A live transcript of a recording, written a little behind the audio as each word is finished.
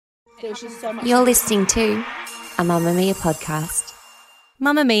You're listening to a Mamma Mia podcast.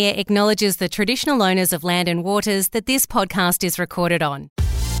 Mamma Mia acknowledges the traditional owners of land and waters that this podcast is recorded on.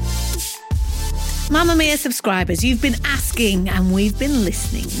 Mamma Mia subscribers, you've been asking and we've been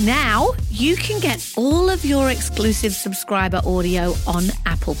listening. Now you can get all of your exclusive subscriber audio on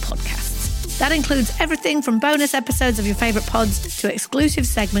Apple Podcasts. That includes everything from bonus episodes of your favourite pods to exclusive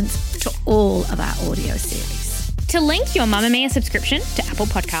segments to all of our audio series. To link your Mamma Mia subscription to Apple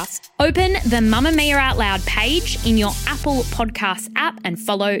Podcasts, open the Mamma Mia Out Loud page in your Apple Podcasts app and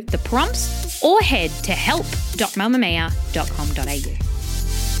follow the prompts, or head to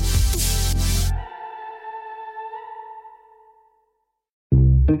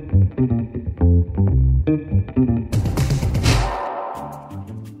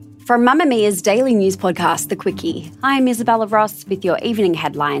From Mamma Mia's daily news podcast, The Quickie, I'm Isabella Ross with your evening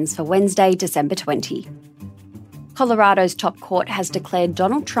headlines for Wednesday, December 20. Colorado's top court has declared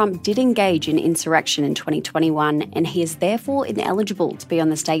Donald Trump did engage in insurrection in 2021 and he is therefore ineligible to be on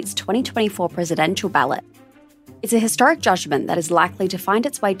the state's 2024 presidential ballot. It's a historic judgment that is likely to find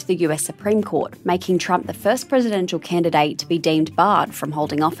its way to the US Supreme Court, making Trump the first presidential candidate to be deemed barred from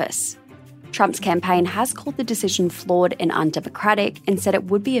holding office. Trump's campaign has called the decision flawed and undemocratic and said it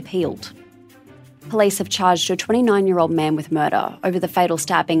would be appealed. Police have charged a 29-year-old man with murder over the fatal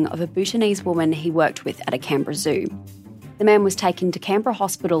stabbing of a Bhutanese woman he worked with at a Canberra zoo. The man was taken to Canberra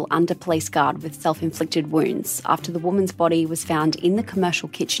Hospital under police guard with self-inflicted wounds after the woman's body was found in the commercial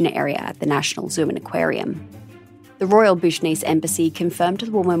kitchen area at the National Zoo and Aquarium. The Royal Bhutanese Embassy confirmed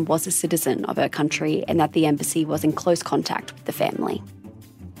the woman was a citizen of her country and that the embassy was in close contact with the family.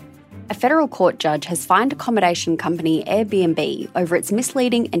 A federal court judge has fined accommodation company Airbnb over its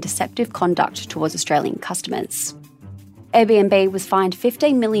misleading and deceptive conduct towards Australian customers. Airbnb was fined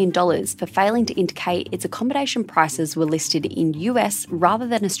 $15 million for failing to indicate its accommodation prices were listed in US rather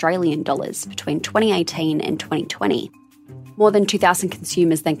than Australian dollars between 2018 and 2020. More than 2,000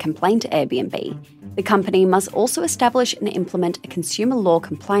 consumers then complained to Airbnb. The company must also establish and implement a consumer law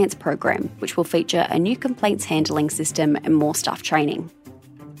compliance program, which will feature a new complaints handling system and more staff training.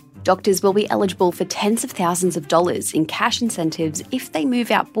 Doctors will be eligible for tens of thousands of dollars in cash incentives if they move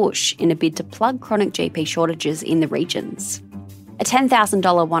out bush in a bid to plug chronic GP shortages in the regions. A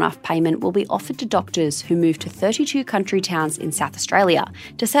 $10,000 one-off payment will be offered to doctors who move to 32 country towns in South Australia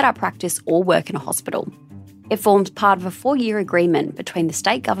to set up practice or work in a hospital. It formed part of a 4-year agreement between the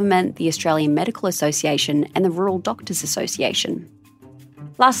state government, the Australian Medical Association and the Rural Doctors Association.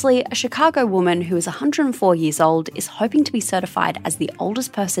 Lastly, a Chicago woman who is 104 years old is hoping to be certified as the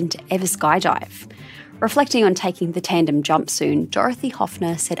oldest person to ever skydive. Reflecting on taking the tandem jump soon, Dorothy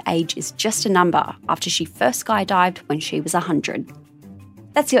Hoffner said age is just a number after she first skydived when she was 100.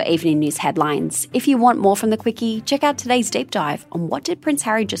 That's your evening news headlines. If you want more from The Quickie, check out today's deep dive on what did Prince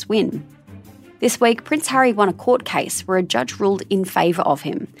Harry just win. This week, Prince Harry won a court case where a judge ruled in favour of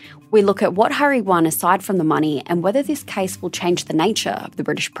him. We look at what Harry won aside from the money and whether this case will change the nature of the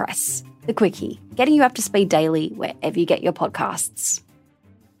British press. The Quickie, getting you up to speed daily wherever you get your podcasts.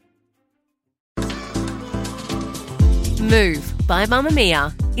 Move by Mamma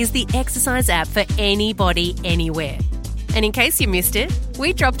Mia is the exercise app for anybody, anywhere. And in case you missed it,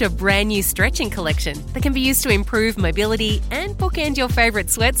 we dropped a brand new stretching collection that can be used to improve mobility and bookend your favourite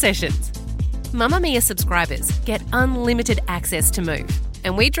sweat sessions. Mamma Mia subscribers get unlimited access to Move,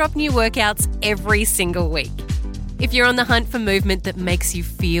 and we drop new workouts every single week. If you're on the hunt for movement that makes you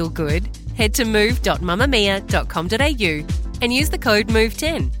feel good, head to move.mammamia.com.au and use the code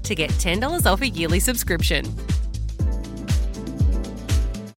MOVE10 to get $10 off a yearly subscription.